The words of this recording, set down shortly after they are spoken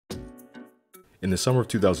In the summer of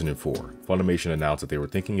 2004, Funimation announced that they were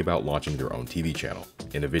thinking about launching their own TV channel.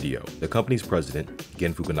 In a video, the company's president,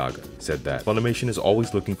 Gen Fukunaga, said that Funimation is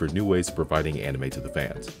always looking for new ways of providing anime to the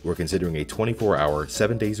fans. We're considering a 24-hour,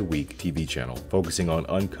 7 days a week TV channel focusing on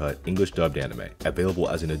uncut, English-dubbed anime, available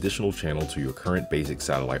as an additional channel to your current basic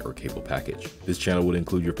satellite or cable package. This channel would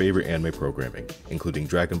include your favorite anime programming, including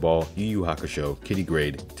Dragon Ball, Yu Yu Hakusho, Kitty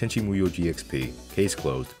Grade, Tenchi Muyo GXP, Case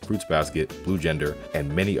Closed, Fruits Basket, Blue Gender,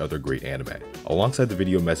 and many other great anime. Alongside the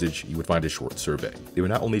video message, you would find a short survey. They were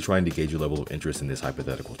not only trying to gauge your level of interest in this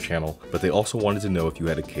hypothetical channel, but they also wanted to know if you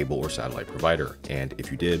had a cable or satellite provider, and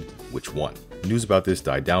if you did, which one. News about this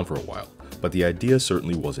died down for a while, but the idea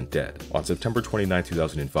certainly wasn't dead. On September 29,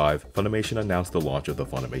 2005, Funimation announced the launch of the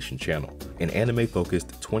Funimation Channel, an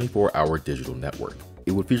anime-focused 24-hour digital network.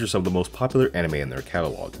 It would feature some of the most popular anime in their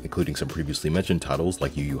catalog, including some previously mentioned titles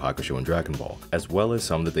like Yu Yu Hakusho and Dragon Ball, as well as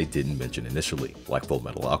some that they didn't mention initially, like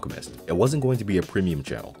Fullmetal Alchemist. It wasn't going to be a premium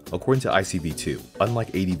channel. According to ICV2,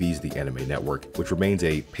 unlike ADV's The Anime Network, which remains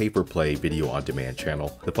a pay-for-play video-on-demand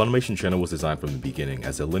channel, the Funimation Channel was designed from the beginning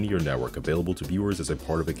as a linear network available to viewers as a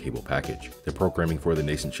part of a cable package. The programming for the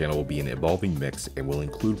nascent channel will be an evolving mix and will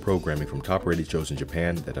include programming from top-rated shows in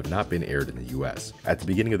Japan that have not been aired in the US. At the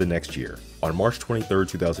beginning of the next year, on March 23,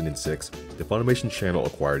 2006, the Funimation Channel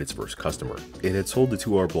acquired its first customer. It had sold the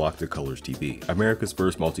 2-hour block to CoLours TV, America's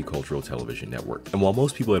first multicultural television network. And while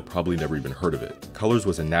most people had probably never even heard of it, CoLours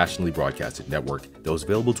was a nationally broadcasted network that was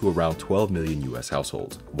available to around 12 million US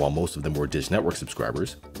households. While most of them were Dish Network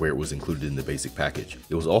subscribers, where it was included in the basic package,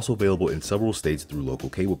 it was also available in several states through local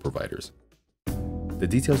cable providers. The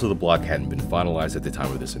details of the block hadn't been finalized at the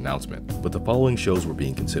time of this announcement, but the following shows were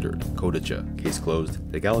being considered: Kodacha, Case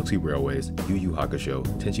Closed, The Galaxy Railways, Yu Yu Hakusho,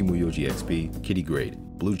 Tenchi Muyo GXP, Kitty Grade,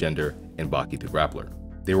 Blue Gender, and Baki the Grappler.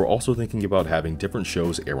 They were also thinking about having different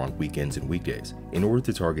shows air on weekends and weekdays in order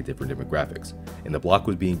to target different demographics, and the block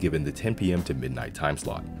was being given the 10 p.m. to midnight time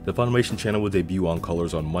slot. The Funimation Channel would debut on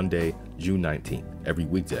CoLours on Monday, June 19th. Every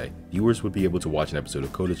weekday, viewers would be able to watch an episode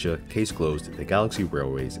of Kodacha, Case Closed, The Galaxy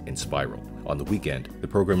Railways, and Spiral. On the weekend, the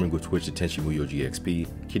programming would switch to Tenchi Muyo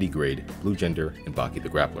GXP, Kitty Grade, Blue Gender, and Baki the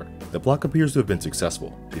Grappler. The block appears to have been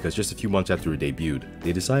successful, because just a few months after it debuted,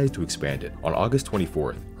 they decided to expand it. On August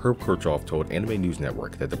 24th, Herb Kirchhoff told Anime News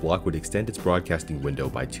Network that the block would extend its broadcasting window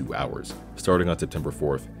by 2 hours. Starting on September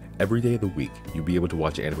 4th, every day of the week, you'd be able to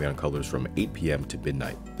watch anime on CoLours from 8 p.m. to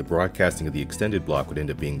midnight. The broadcasting of the extended block would end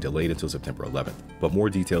up being delayed until September 11th, but more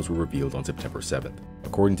details were revealed on September 7th.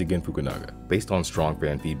 According to Gen Fukunaga, based on strong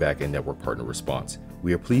fan feedback and network partner response,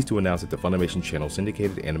 we are pleased to announce that the Funimation Channel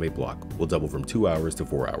syndicated anime block will double from 2 hours to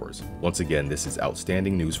 4 hours. Once again, this is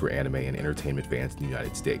outstanding news for anime and entertainment fans in the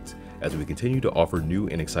United States, as we continue to offer new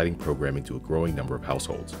and exciting programming to a growing number of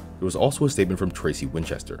households. There was also a statement from Tracy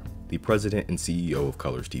Winchester, the president and CEO of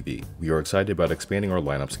CoLours TV. We are excited about expanding our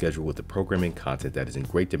lineup schedule with the programming content that is in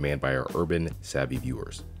great demand by our urban, savvy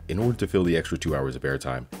viewers. In order to fill the extra 2 hours of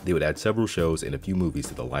airtime, they would add several shows and a few movies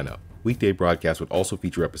to the lineup. Weekday broadcasts would also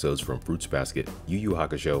feature episodes from Fruits Basket, Yu Yu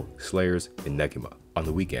Hakusho, Slayers, and Nekima. On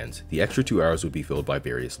the weekends, the extra 2 hours would be filled by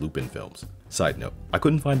various Lupin films. Side note, I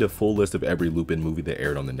couldn't find a full list of every Lupin movie that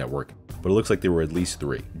aired on the network, but it looks like there were at least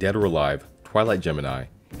 3: Dead or Alive, Twilight Gemini,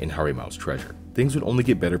 and Harimao's Treasure. Things would only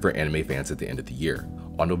get better for anime fans at the end of the year.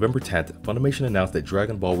 On November 10th, Funimation announced that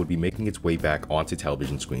Dragon Ball would be making its way back onto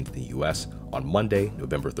television screens in the US on Monday,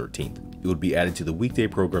 November 13th. It would be added to the weekday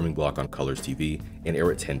programming block on CoLours TV and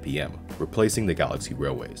air at 10 p.m., replacing the Galaxy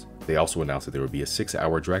Railways. They also announced that there would be a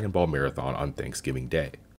 6-hour Dragon Ball marathon on Thanksgiving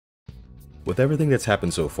Day. With everything that's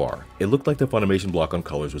happened so far, it looked like the Funimation block on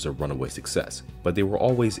CoLours was a runaway success, but there were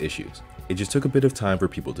always issues. It just took a bit of time for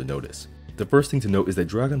people to notice. The first thing to note is that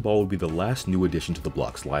Dragon Ball would be the last new addition to the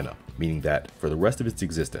block's lineup, meaning that, for the rest of its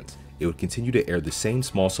existence, it would continue to air the same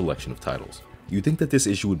small selection of titles. You'd think that this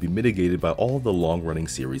issue would be mitigated by all of the long-running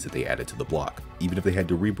series that they added to the block. Even if they had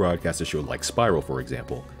to rebroadcast a show like Spiral, for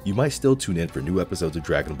example, you might still tune in for new episodes of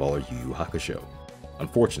Dragon Ball or Yu Yu Hakusho.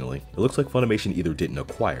 Unfortunately, it looks like Funimation either didn't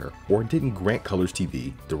acquire or didn't grant CoLours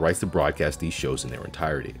TV the rights to broadcast these shows in their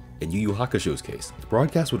entirety. In Yu Yu Hakusho's case, the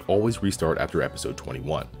broadcast would always restart after episode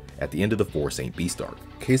 21, at the end of the Four Saint Beast arc.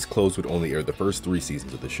 Case Closed would only air the first 3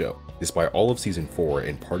 seasons of the show, despite all of season 4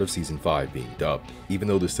 and part of season 5 being dubbed. Even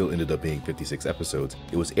though there still ended up being 56 episodes,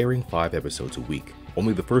 it was airing 5 episodes a week.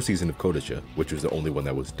 Only the first season of Kodacha, which was the only one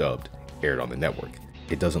that was dubbed, aired on the network.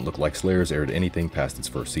 It doesn't look like Slayers aired anything past its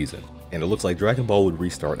first season, and it looks like Dragon Ball would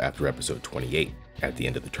restart after episode 28, at the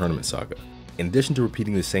end of the tournament saga. In addition to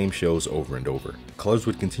repeating the same shows over and over, CoLours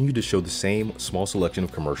would continue to show the same small selection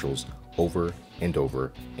of commercials over and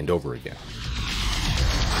over and over again.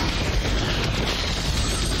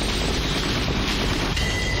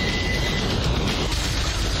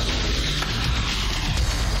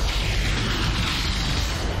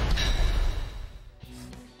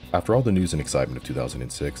 After all the news and excitement of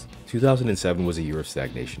 2006, 2007 was a year of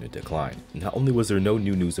stagnation and decline. Not only was there no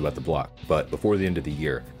new news about the block, but before the end of the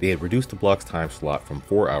year, they had reduced the block's time slot from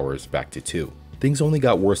 4 hours back to 2. Things only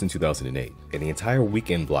got worse in 2008, and the entire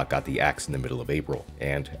weekend block got the axe in the middle of April,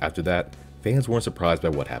 and after that, fans weren't surprised by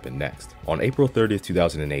what happened next. On April 30th,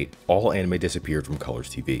 2008, all anime disappeared from CoLours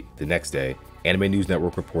TV. The next day, Anime News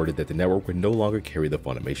Network reported that the network would no longer carry the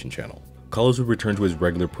Funimation Channel. CoLours would return to its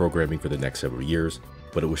regular programming for the next several years,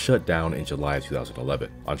 but it was shut down in July of 2011.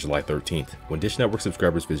 On July 13th, when Dish Network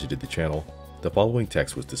subscribers visited the channel, the following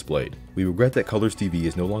text was displayed. "We regret that CoLours TV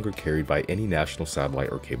is no longer carried by any national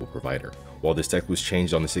satellite or cable provider." While this text was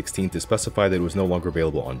changed on the 16th to specify that it was no longer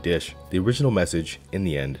available on Dish, the original message, in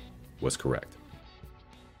the end, was correct.